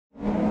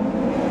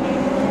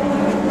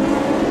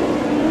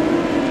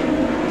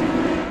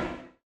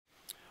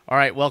All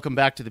right, welcome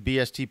back to the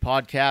BST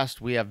podcast.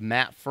 We have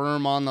Matt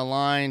Firm on the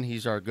line.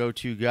 He's our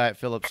go-to guy at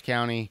Phillips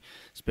County.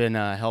 He's been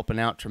helping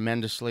out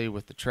tremendously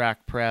with the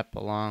track prep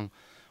along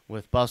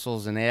with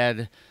Bustles and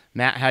Ed.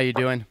 Matt, how you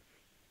doing?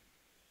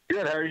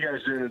 Good. How are you guys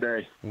doing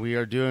today? We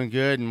are doing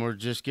good, and we're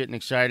just getting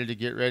excited to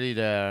get ready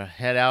to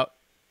head out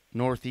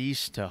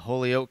northeast to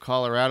Holyoke,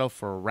 Colorado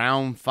for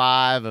round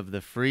 5 of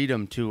the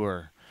Freedom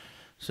Tour.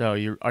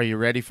 So are you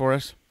ready for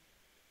us?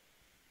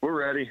 We're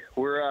ready.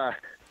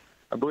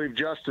 I believe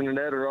Justin and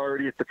Ed are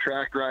already at the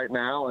track right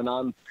now, and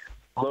I'm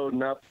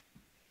loading up,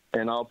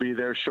 and I'll be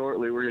there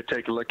shortly. We're going to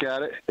take a look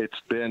at it. It's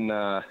been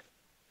a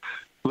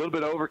little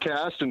bit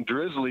overcast and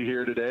drizzly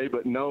here today,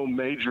 but no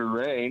major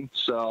rain.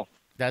 So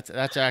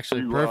that's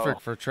actually perfect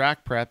for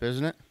track prep,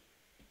 isn't it?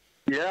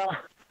 Yeah.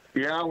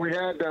 We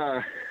had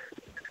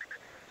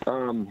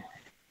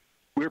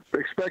we were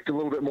expecting a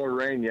little bit more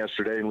rain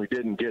yesterday, and we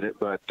didn't get it,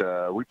 but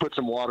we put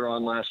some water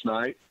on last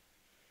night.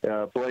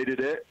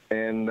 Bladed it,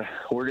 and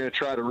we're going to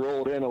try to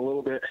roll it in a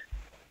little bit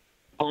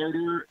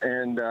harder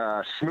and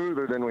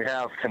smoother than we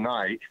have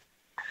tonight.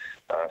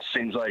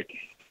 Seems like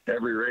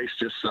every race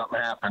just something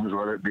happens,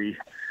 whether it be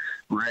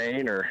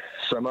rain or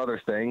some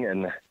other thing,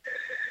 and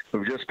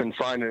we've just been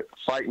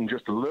fighting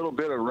just a little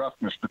bit of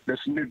roughness, but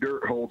this new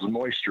dirt holds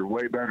moisture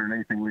way better than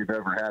anything we've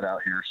ever had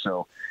out here,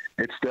 so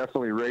it's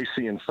definitely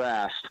racy and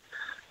fast.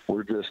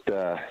 We're just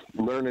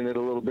learning it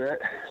a little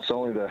bit. It's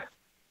only the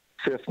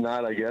 5th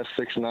night, I guess,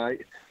 6th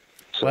night.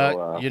 So,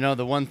 well,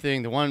 the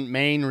one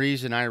main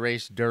reason I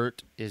race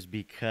dirt is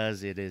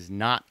because it is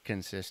not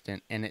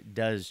consistent and it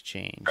does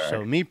change. Right.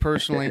 So me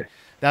personally,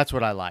 that's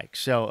what I like.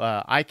 So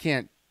I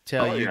can't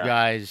tell you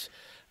guys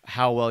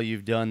how well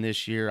you've done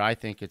this year. I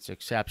think it's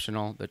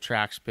exceptional. The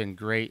track's been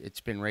great.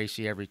 It's been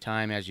racy every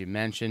time, as you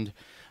mentioned.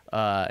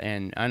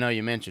 And I know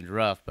you mentioned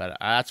rough, but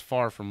that's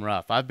far from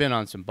rough. I've been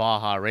on some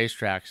Baja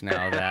racetracks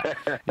now that,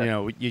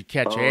 you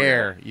catch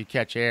air. You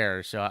catch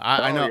air. So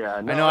I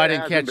know I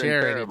didn't catch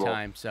air terrible.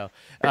 anytime. So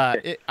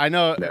I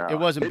know it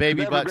wasn't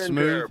baby butt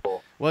smooth.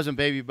 Terrible. Wasn't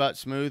baby butt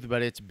smooth,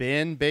 but it's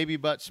been baby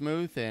butt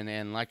smooth.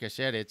 And like I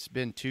said, it's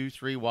been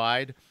 2-3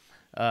 wide.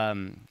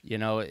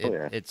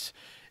 It's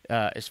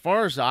as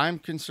far as I'm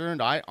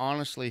concerned, I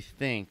honestly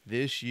think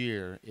this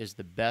year is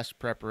the best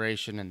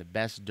preparation and the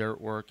best dirt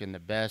work and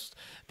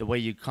the way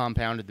you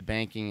compounded the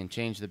banking and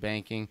changed the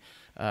banking.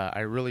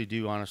 I really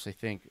do honestly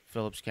think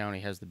Phillips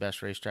County has the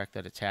best racetrack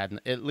that it's had,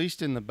 at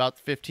least in about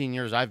 15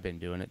 years I've been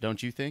doing it.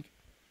 Don't you think?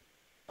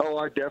 Oh,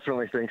 I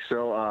definitely think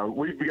so.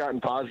 We've gotten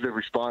positive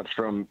response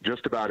from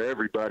just about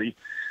everybody,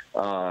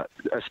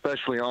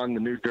 especially on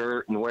the new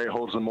dirt and the way it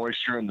holds the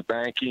moisture and the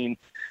banking.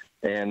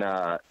 And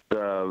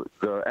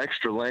the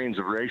extra lanes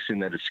of racing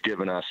that it's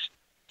given us.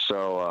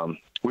 So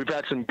we've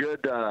had some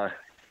good,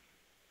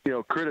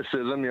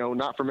 criticism,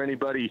 not from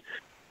anybody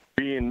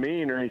being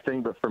mean or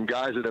anything, but from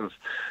guys that have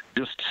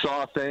just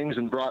saw things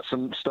and brought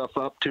some stuff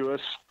up to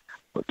us,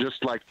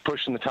 just like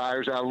pushing the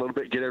tires out a little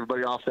bit, get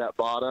everybody off that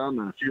bottom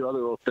and a few other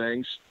little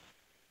things.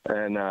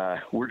 And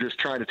we're just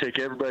trying to take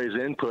everybody's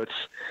inputs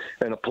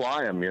and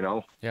apply them,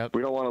 Yep.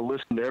 We don't want to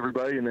listen to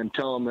everybody and then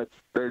tell them that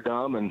they're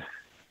dumb and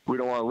we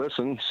don't want to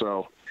listen.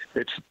 So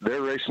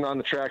they're racing on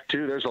the track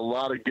too. There's a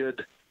lot of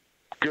good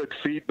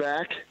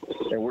feedback,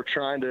 and we're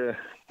trying to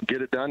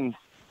get it done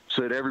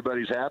so that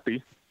everybody's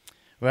happy.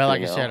 Well,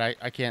 like I said,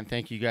 I can't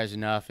thank you guys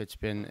enough. It's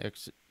been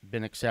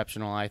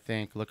exceptional, I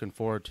think. Looking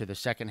forward to the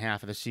second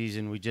half of the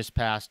season. We just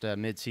passed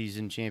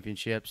mid-season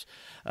championships.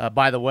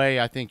 By the way,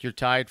 I think you're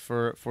tied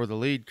for the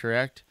lead,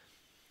 correct?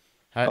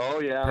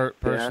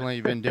 Personally,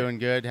 you've been doing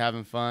good,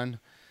 having fun.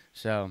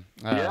 So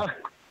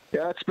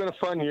Yeah, it's been a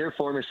fun year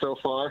for me so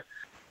far.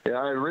 Yeah,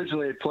 I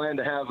originally had planned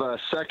to have a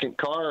second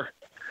car,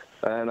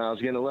 and I was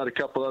going to let a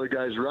couple other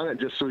guys run it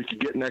just so we could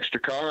get an extra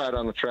car out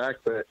on the track.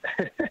 But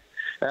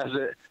as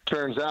it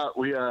turns out,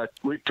 we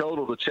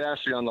totaled the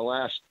chassis on the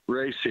last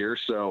race here.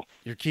 So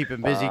you're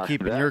keeping busy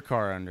keeping your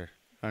car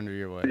under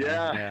your way.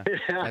 Yeah.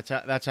 That's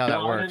how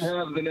that works. I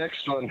didn't have the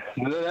next one.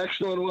 The next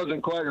one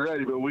wasn't quite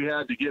ready, but we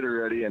had to get it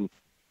ready, and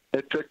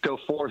it took till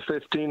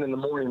 4:15 in the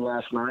morning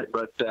last night.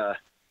 But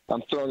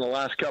I'm throwing the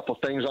last couple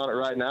things on it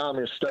right now. I'm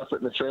going to stuff it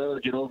in the trailer,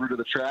 get over to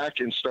the track,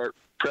 and start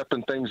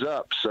prepping things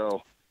up.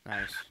 So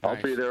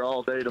I'll be there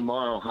all day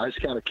tomorrow. I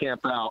just kind of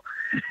camp out.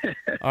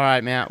 All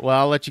right, Matt. Well,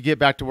 I'll let you get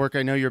back to work.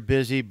 I know you're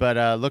busy,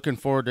 but looking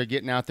forward to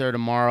getting out there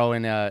tomorrow.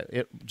 And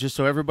just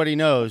so everybody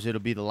knows,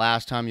 it'll be the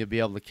last time you'll be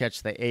able to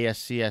catch the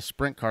ASCS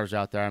sprint cars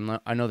out there.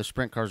 I know the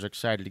sprint cars are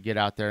excited to get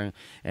out there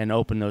and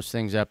open those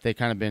things up. They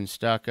kind of been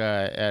stuck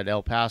at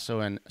El Paso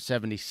and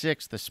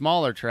 76, the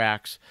smaller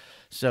tracks.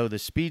 So the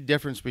speed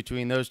difference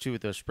between those two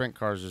with those sprint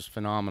cars is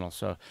phenomenal.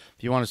 So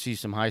if you want to see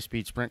some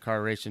high-speed sprint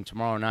car racing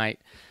tomorrow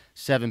night,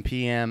 7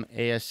 p.m.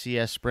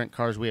 ASCS sprint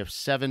cars. We have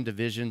 7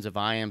 divisions of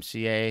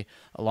IMCA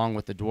along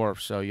with the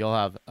dwarfs. So you'll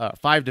have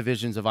 5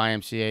 divisions of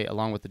IMCA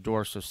along with the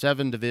dwarfs. So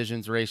 7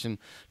 divisions racing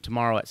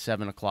tomorrow at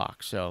 7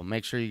 o'clock. So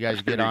make sure you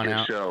guys get on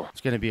out. Show.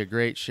 It's going to be a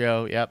great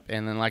show. Yep.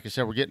 And then, like I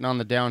said, we're getting on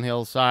the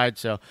downhill side.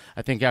 So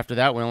I think after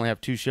that, we only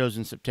have 2 shows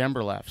in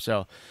September left.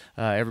 So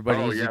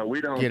everybody needs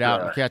to get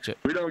out and catch it.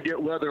 We don't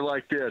get weather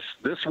like this.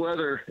 This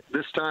weather,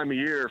 this time of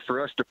year,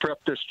 for us to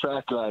prep this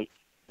track right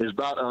is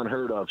about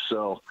unheard of.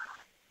 So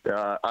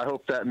I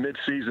hope that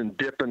mid-season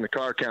dip in the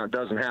car count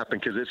doesn't happen,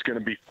 because it's going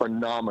to be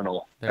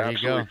phenomenal. There you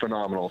Absolutely go.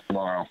 phenomenal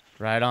tomorrow.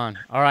 Right on.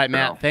 All right,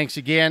 Matt. Thanks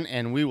again,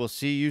 and we will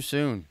see you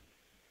soon.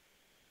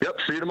 Yep.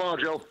 See you tomorrow,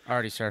 Joe.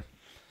 Alrighty, sir.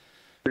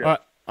 Yeah.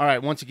 All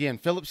right. Once again,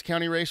 Phillips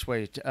County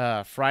Raceway,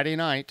 Friday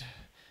night,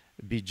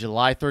 it'll be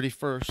July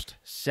 31st,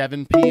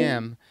 7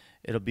 p.m.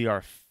 It'll be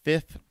our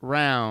 5th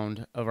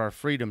round of our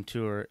Freedom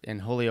Tour in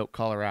Holyoke,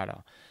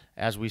 Colorado.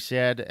 As we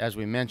said, as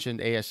we mentioned,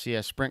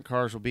 ASCS sprint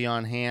cars will be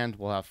on hand.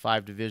 We'll have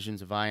 5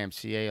 divisions of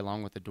IMCA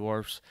along with the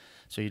dwarfs,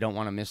 so you don't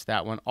want to miss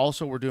that one.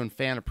 Also, we're doing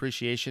fan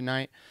appreciation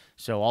night,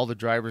 so all the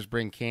drivers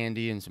bring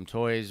candy and some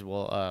toys.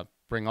 We'll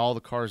bring all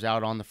the cars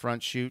out on the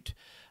front chute.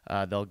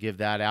 They'll give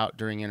that out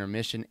during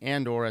intermission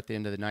and or at the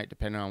end of the night,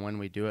 depending on when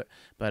we do it.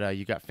 But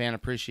you got fan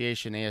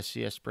appreciation,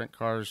 ASCS sprint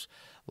cars,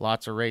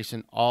 lots of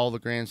racing. All the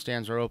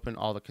grandstands are open,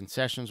 all the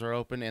concessions are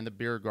open, and the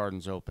beer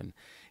garden's open.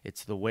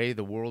 It's the way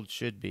the world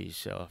should be.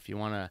 So if you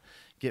want to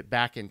get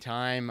back in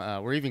time,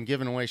 we're even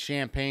giving away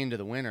champagne to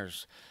the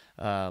winners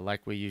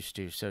like we used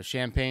to. So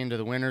champagne to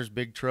the winners,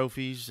 big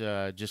trophies,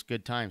 just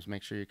good times.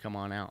 Make sure you come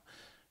on out.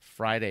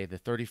 Friday the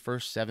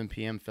 31st, 7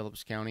 p.m.,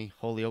 Phillips County,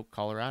 Holyoke,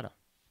 Colorado.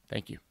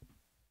 Thank you.